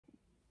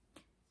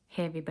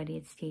Hey everybody,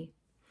 it's T.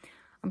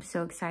 I'm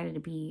so excited to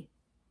be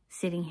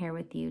sitting here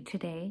with you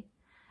today,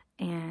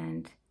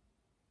 and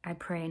I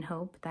pray and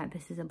hope that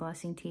this is a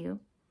blessing to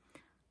you.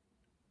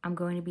 I'm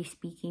going to be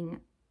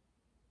speaking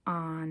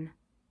on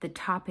the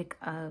topic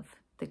of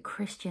the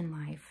Christian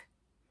life,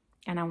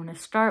 and I want to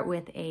start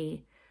with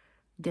a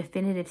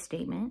definitive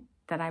statement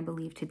that I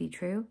believe to be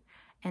true,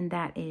 and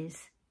that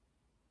is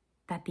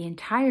that the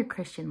entire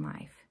Christian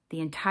life, the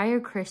entire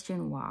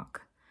Christian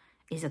walk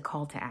is a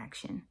call to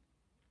action.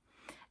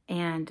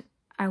 And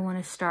I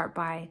want to start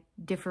by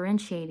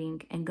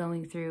differentiating and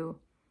going through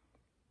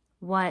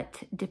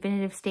what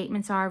definitive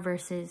statements are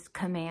versus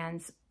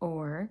commands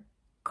or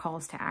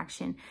calls to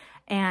action.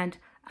 And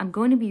I'm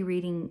going to be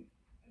reading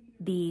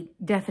the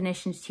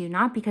definitions to you,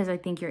 not because I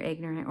think you're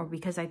ignorant or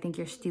because I think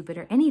you're stupid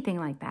or anything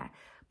like that,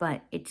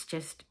 but it's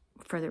just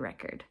for the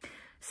record.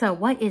 So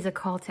what is a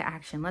call to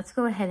action? Let's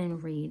go ahead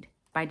and read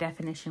by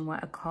definition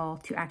what a call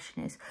to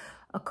action is.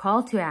 A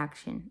call to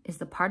action is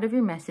the part of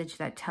your message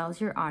that tells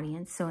your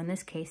audience, so in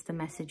this case, the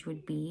message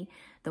would be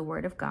the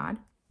Word of God,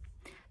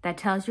 that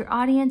tells your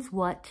audience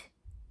what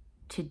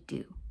to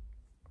do,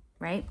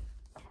 right?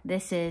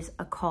 This is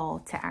a call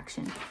to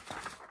action.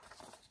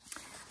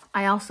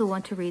 I also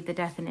want to read the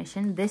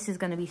definition. This is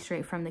going to be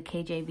straight from the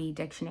KJV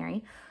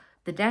dictionary.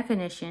 The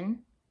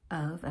definition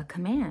of a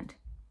command.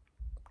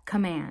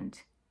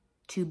 Command,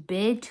 to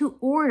bid, to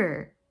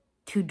order,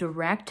 to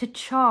direct, to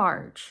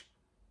charge,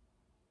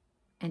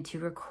 and to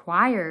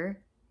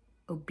require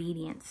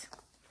obedience.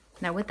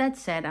 Now, with that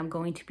said, I'm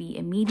going to be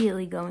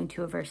immediately going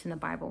to a verse in the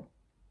Bible.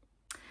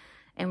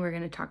 And we're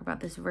going to talk about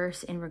this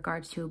verse in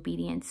regards to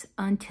obedience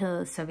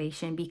until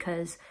salvation,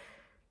 because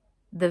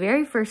the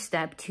very first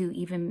step to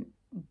even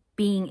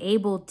being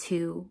able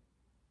to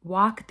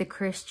walk the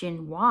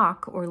Christian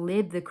walk or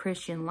live the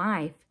Christian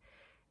life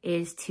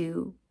is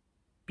to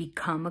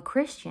become a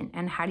Christian.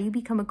 And how do you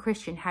become a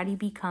Christian? How do you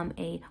become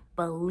a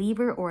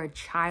believer or a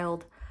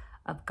child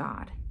of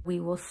God? We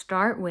will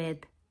start with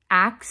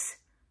Acts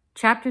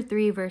chapter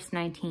 3, verse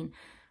 19,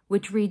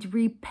 which reads,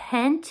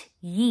 "Repent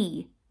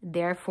ye,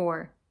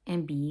 therefore,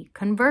 and be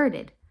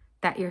converted,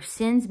 that your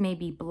sins may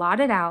be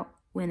blotted out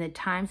when the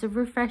times of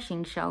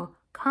refreshing shall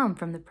come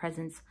from the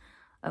presence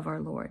of our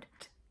Lord."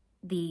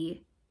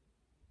 The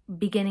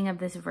beginning of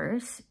this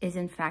verse is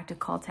in fact a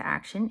call to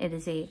action. It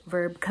is a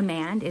verb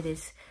command. It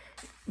is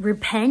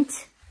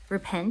repent,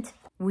 repent.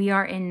 We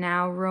are in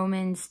now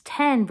Romans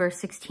 10, verse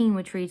 16,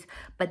 which reads,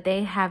 "But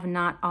they have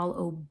not all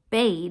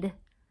obeyed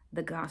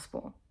the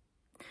gospel."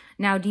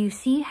 Now, do you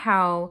see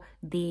how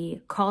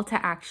the call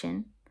to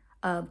action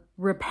of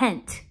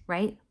repent,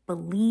 right?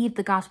 Believe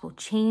the gospel,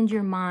 change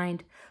your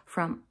mind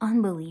from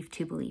unbelief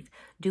to belief.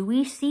 Do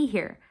we see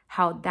here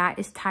how that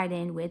is tied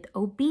in with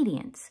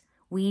obedience?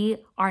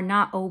 We are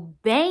not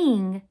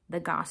obeying the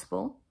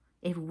gospel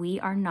if we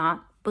are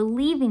not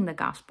believing the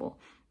gospel.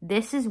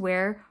 This is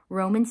where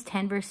Romans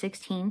 10, verse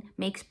 16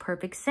 makes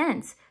perfect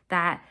sense,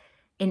 that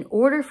in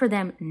order for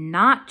them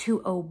not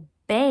to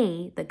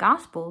obey the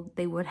gospel,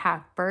 they would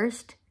have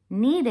first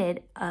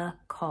needed a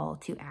call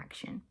to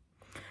action.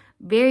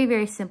 Very,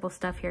 very simple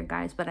stuff here,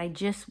 guys, but I'm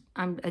just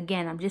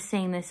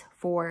saying this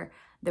for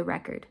the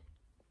record.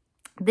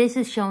 This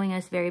is showing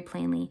us very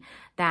plainly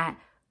that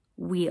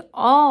we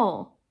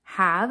all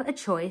have a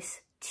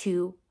choice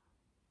to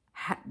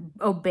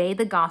obey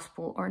the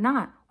gospel or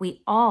not.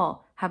 We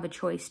all have a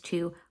choice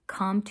to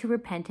come to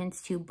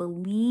repentance, to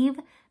believe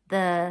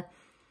the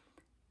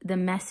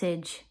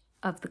message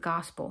of the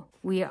gospel.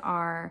 We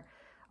are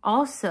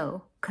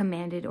also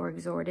commanded or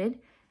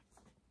exhorted,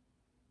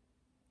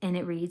 and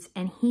it reads,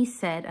 "And he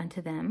said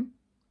unto them,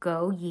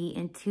 Go ye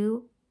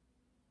into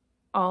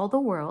all the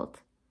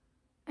world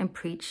and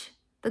preach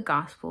the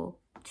gospel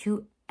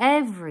to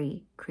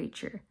every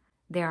creature."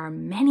 There are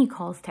many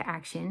calls to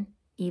action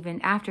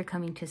even after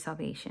coming to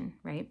salvation,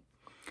 right?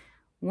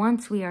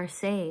 Once we are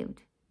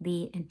saved,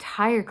 the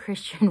entire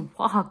Christian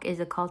walk is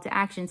a call to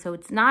action. So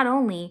it's not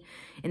only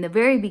in the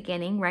very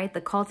beginning, right,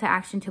 the call to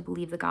action to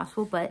believe the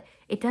gospel, but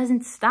it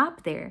doesn't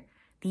stop there.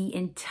 The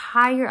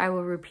entire, I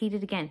will repeat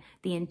it again,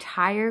 the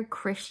entire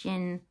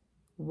Christian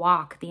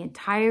walk, the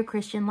entire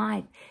Christian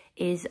life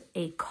is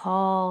a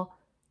call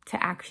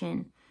to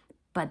action.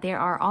 But there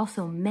are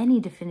also many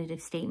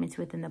definitive statements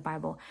within the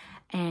Bible.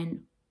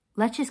 And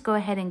let's just go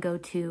ahead and go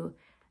to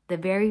the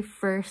very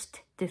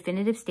first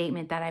definitive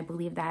statement that I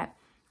believe that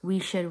we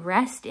should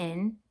rest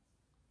in.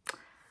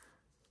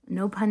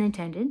 No pun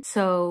intended.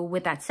 So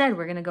with that said,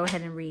 we're going to go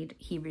ahead and read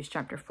Hebrews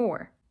chapter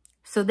 4.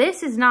 So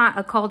this is not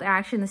a call to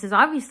action. This is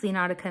obviously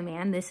not a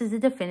command. This is a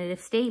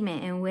definitive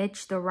statement in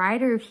which the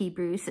writer of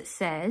Hebrews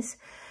says,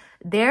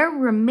 "There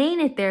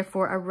remaineth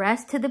therefore a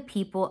rest to the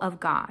people of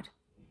God."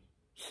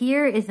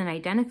 Here is an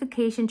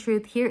identification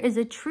truth. Here is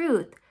a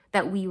truth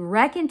that we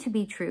reckon to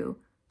be true.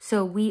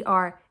 So we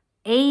are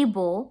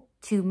able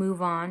to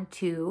move on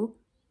to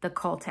the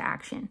call to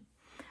action.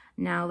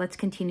 Now let's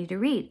continue to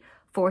read.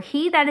 "For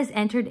he that is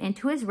entered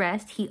into his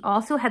rest, he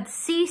also hath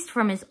ceased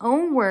from his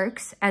own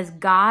works as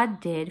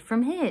God did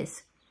from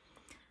his."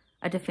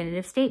 A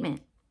definitive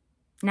statement.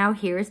 Now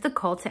here is the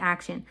call to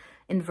action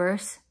in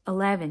verse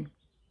 11.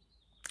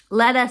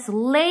 Let us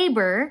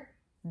labor,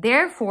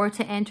 therefore,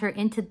 to enter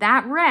into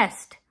that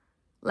rest,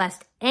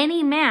 lest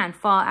any man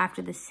fall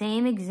after the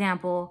same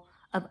example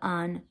of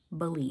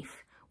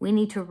unbelief. We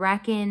need to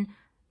reckon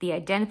the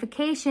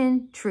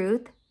identification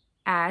truth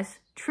as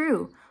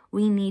true.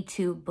 We need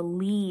to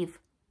believe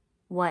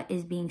what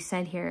is being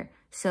said here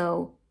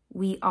so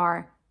we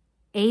are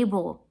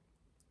able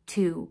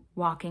to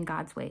walk in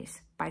God's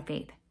ways by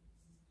faith.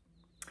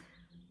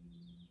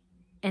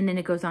 And then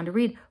it goes on to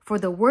read, for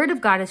the word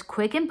of God is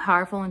quick and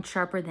powerful and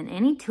sharper than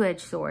any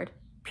two-edged sword,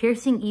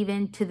 piercing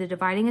even to the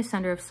dividing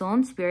asunder of soul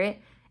and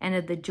spirit and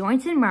of the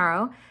joints and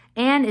marrow,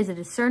 and is a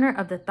discerner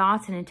of the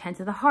thoughts and intents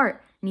of the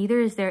heart. Neither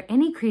is there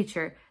any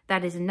creature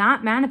that is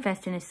not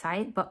manifest in his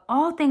sight, but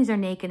all things are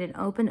naked and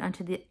open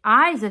unto the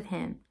eyes of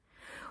him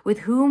with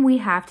whom we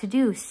have to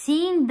do.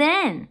 Seeing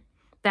then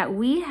that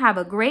we have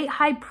a great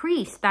high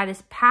priest that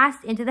is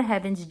passed into the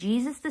heavens,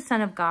 Jesus the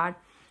Son of God,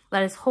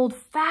 let us hold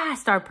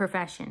fast our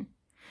profession.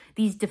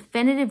 These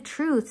definitive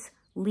truths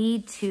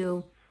lead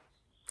to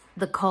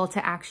the call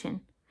to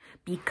action.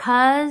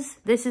 Because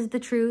this is the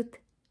truth,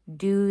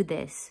 do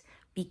this.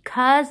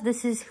 Because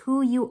this is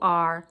who you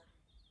are,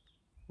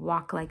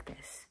 walk like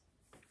this.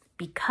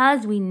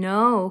 Because we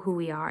know who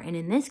we are, and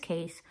in this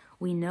case,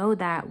 we know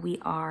that we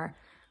are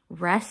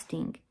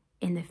resting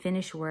in the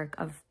finished work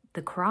of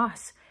the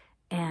cross,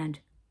 and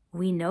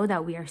we know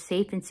that we are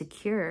safe and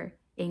secure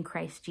in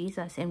Christ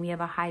Jesus, and we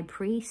have a high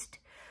priest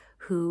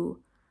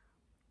who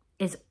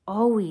is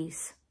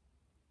always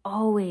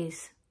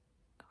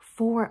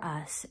for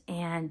us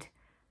and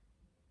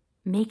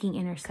making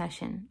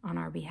intercession on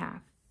our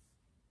behalf.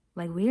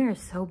 Like, we are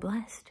so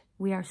blessed.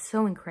 We are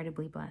so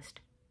incredibly blessed.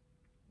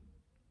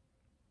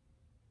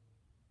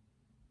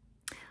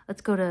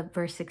 Let's go to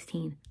verse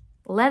 16.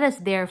 Let us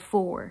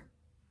therefore,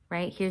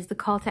 right? Here's the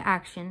call to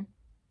action,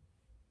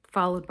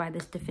 followed by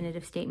this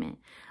definitive statement.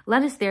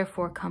 Let us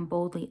therefore come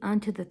boldly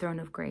unto the throne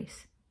of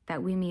grace,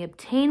 that we may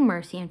obtain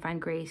mercy and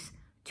find grace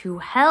to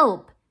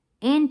help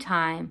in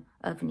time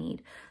of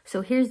need.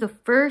 So here's the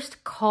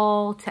first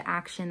call to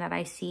action that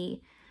I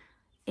see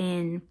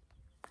in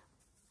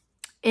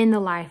the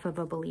life of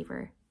a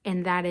believer,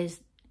 and that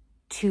is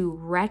to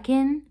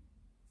reckon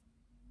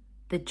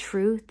the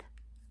truth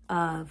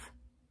of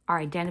our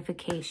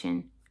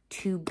identification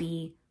to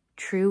be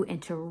true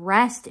and to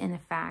rest in the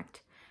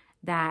fact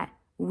that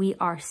we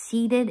are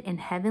seated in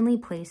heavenly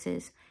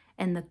places,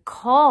 and the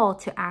call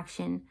to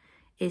action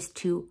is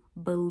to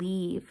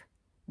believe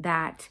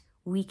that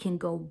we can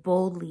go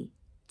boldly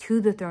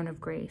to the throne of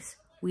grace.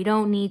 We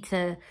don't need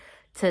to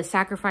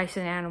sacrifice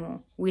an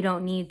animal. We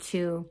don't need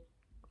to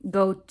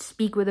go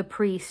speak with a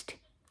priest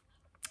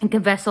and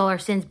confess all our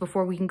sins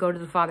before we can go to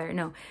the Father.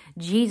 No,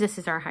 Jesus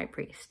is our high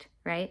priest,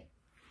 right?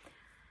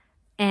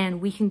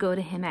 And we can go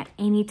to him at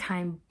any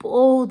time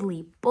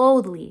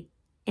boldly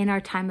in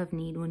our time of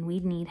need, when we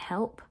need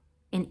help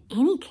in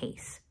any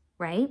case,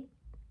 right?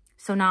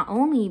 So not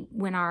only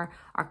when our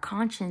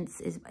conscience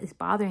is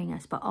bothering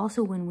us, but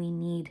also when we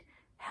need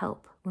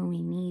help, when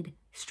we need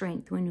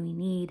strength, when we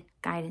need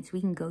guidance, we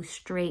can go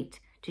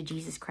straight to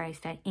Jesus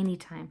Christ at any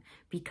time,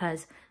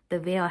 because the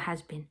veil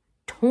has been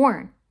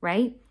torn,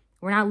 right?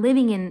 We're not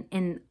living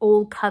in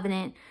old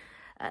covenant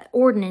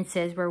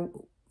ordinances where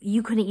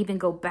you couldn't even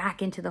go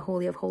back into the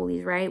Holy of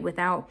Holies, right?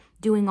 Without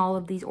doing all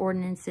of these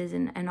ordinances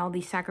and all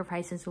these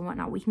sacrifices and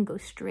whatnot. We can go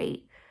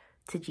straight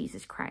to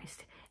Jesus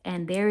Christ.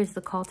 And there is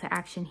the call to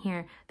action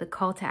here. The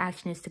call to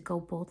action is to go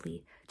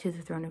boldly to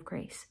the throne of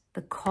grace.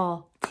 The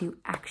call to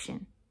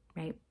action,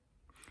 right?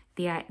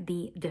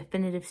 The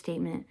definitive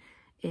statement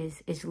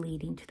is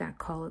leading to that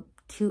call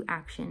to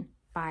action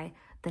by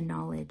the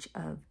knowledge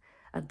of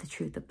the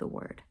truth of the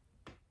word.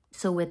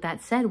 So with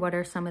that said, what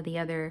are some of the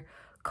other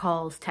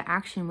calls to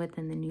action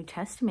within the New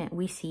Testament?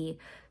 We see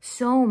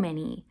so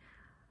many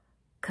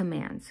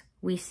commands.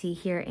 We see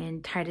here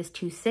in Titus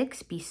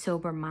 2:6, be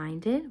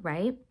sober-minded,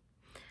 right?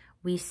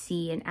 We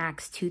see in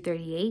Acts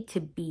 2:38 to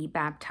be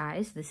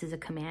baptized. This is a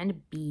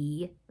command,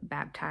 be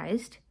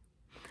baptized.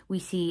 We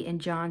see in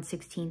John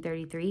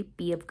 16:33,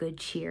 be of good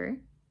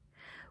cheer.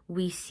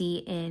 We see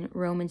in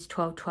Romans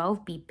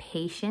 12:12, be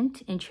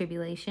patient in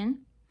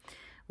tribulation.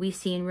 We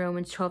see in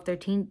Romans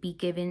 12:13, be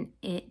given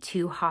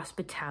to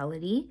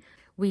hospitality.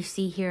 We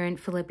see here in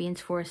Philippians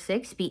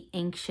 4:6, be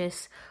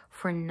anxious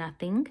for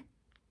nothing.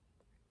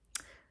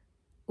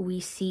 We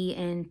see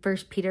in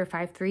 1 Peter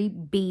 5:3,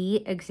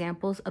 be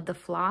examples of the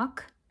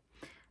flock.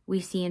 We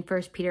see in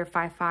 1 Peter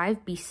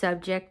 5:5, be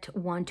subject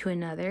one to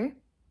another.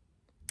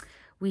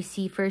 We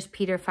see 1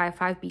 Peter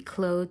 5:5, be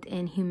clothed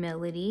in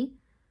humility.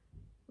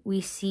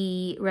 We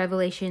see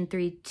Revelation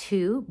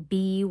 3:2,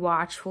 be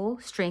watchful,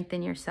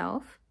 strengthen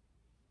yourself.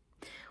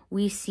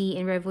 We see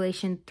in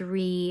Revelation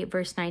 3,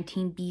 verse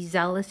 19, be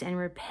zealous and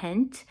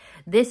repent.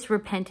 This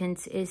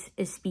repentance is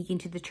speaking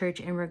to the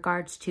church in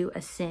regards to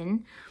a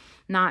sin,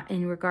 not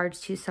in regards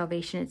to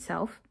salvation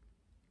itself.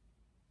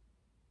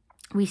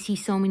 We see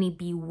so many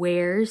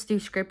bewares through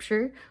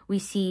scripture. We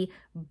see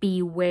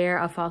beware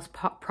of false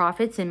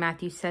prophets in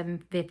Matthew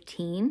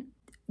 7:15.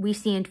 we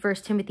see in 1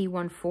 Timothy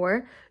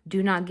 1:4,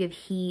 do not give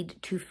heed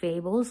to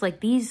fables. Like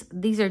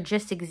these are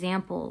just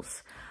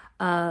examples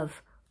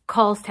of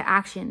calls to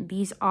action.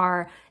 These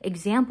are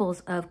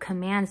examples of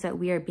commands that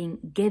we are being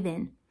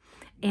given.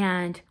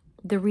 And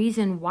the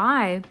reason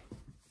why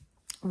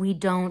we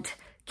don't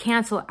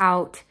cancel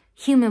out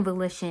human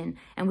volition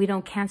and we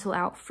don't cancel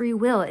out free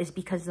will is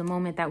because the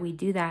moment that we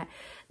do that,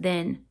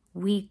 then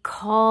we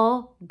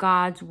call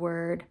God's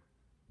word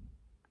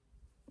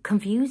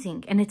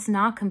confusing, and it's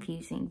not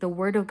confusing. The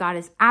word of God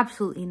is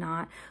absolutely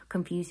not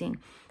confusing.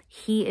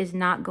 He is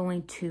not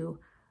going to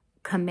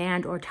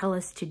command or tell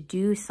us to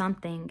do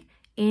something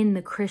in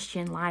the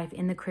Christian life,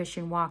 in the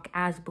Christian walk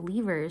as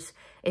believers,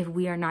 if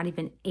we are not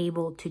even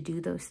able to do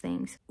those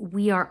things.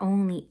 We are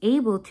only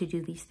able to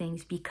do these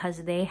things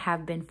because they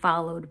have been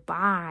followed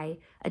by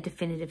a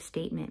definitive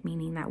statement,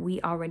 meaning that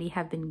we already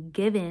have been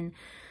given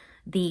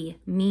the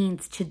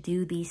means to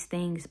do these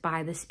things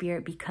by the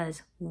Spirit,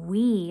 because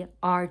we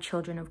are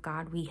children of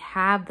God. We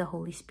have the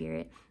Holy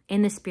Spirit.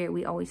 In the Spirit,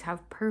 we always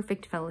have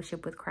perfect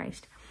fellowship with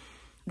Christ.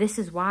 This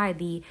is why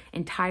the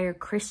entire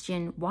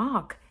Christian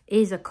walk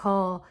is a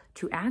call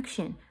to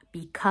action,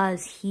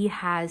 because he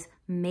has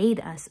made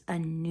us a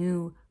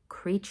new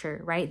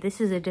creature, right? This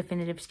is a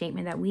definitive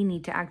statement that we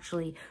need to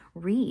actually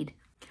read.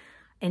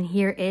 And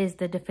here is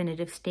the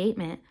definitive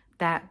statement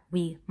that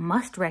we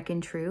must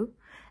reckon true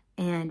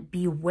and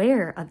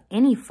beware of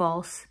any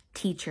false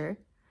teacher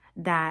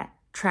that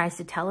tries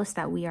to tell us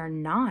that we are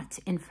not,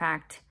 in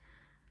fact,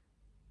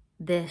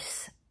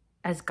 this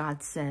as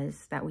God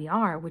says that we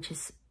are, which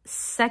is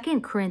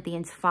 2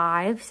 Corinthians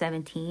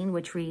 5:17,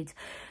 which reads,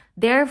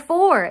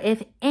 therefore,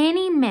 if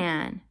any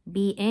man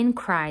be in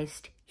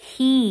Christ,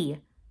 he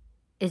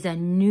is a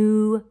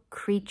new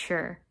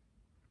creature.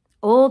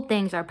 Old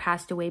things are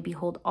passed away.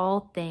 Behold,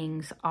 all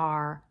things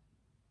are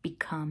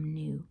become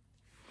new.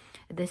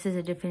 This is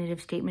a definitive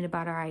statement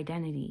about our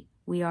identity.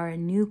 We are a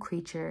new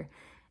creature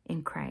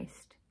in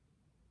Christ.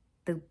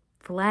 The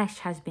flesh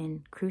has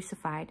been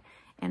crucified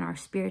and our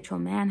spiritual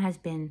man has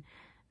been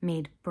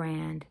made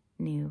brand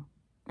new.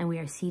 And we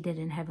are seated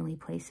in heavenly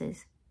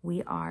places.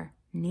 We are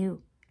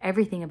new.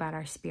 Everything about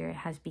our spirit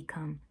has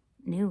become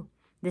new.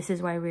 This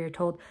is why we are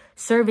told,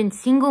 serve in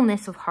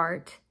singleness of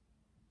heart,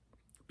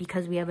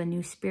 because we have a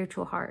new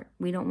spiritual heart.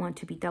 We don't want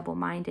to be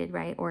double-minded,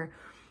 right? Or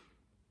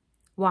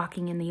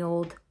walking in the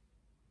old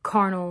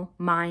carnal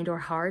mind or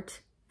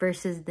heart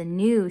versus the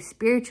new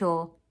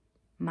spiritual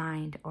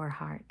mind or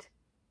heart.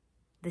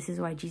 This is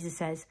why Jesus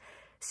says,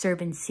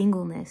 serve in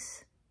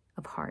singleness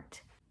of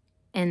heart.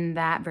 And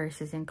that verse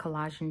is in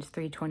Colossians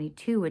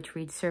 3:22, which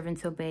reads,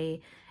 servants,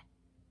 obey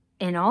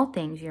in all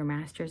things your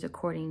masters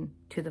according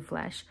to the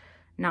flesh,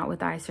 not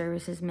with eye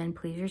service as men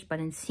pleasers,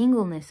 but in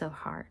singleness of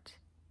heart,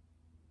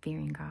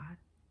 fearing God.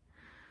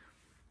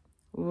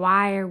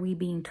 Why are we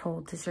being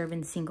told to serve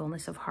in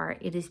singleness of heart?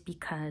 It is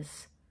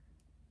because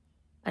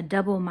a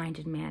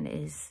double-minded man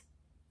is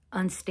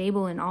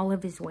unstable in all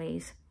of his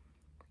ways,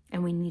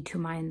 and we need to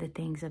mind the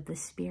things of the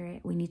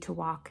Spirit. We need to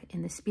walk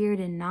in the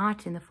Spirit and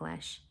not in the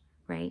flesh,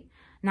 right?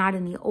 Not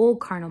in the old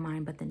carnal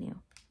mind, but the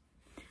new.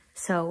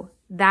 So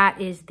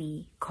that is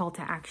the call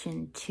to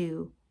action,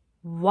 to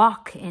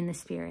walk in the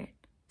Spirit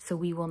so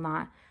we will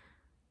not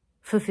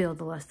fulfill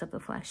the lust of the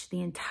flesh.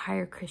 The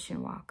entire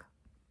Christian walk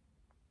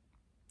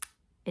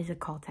is a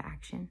call to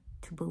action,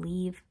 to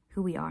believe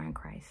who we are in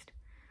Christ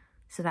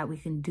so that we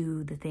can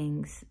do the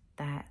things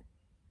that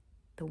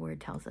the Word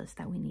tells us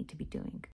that we need to be doing.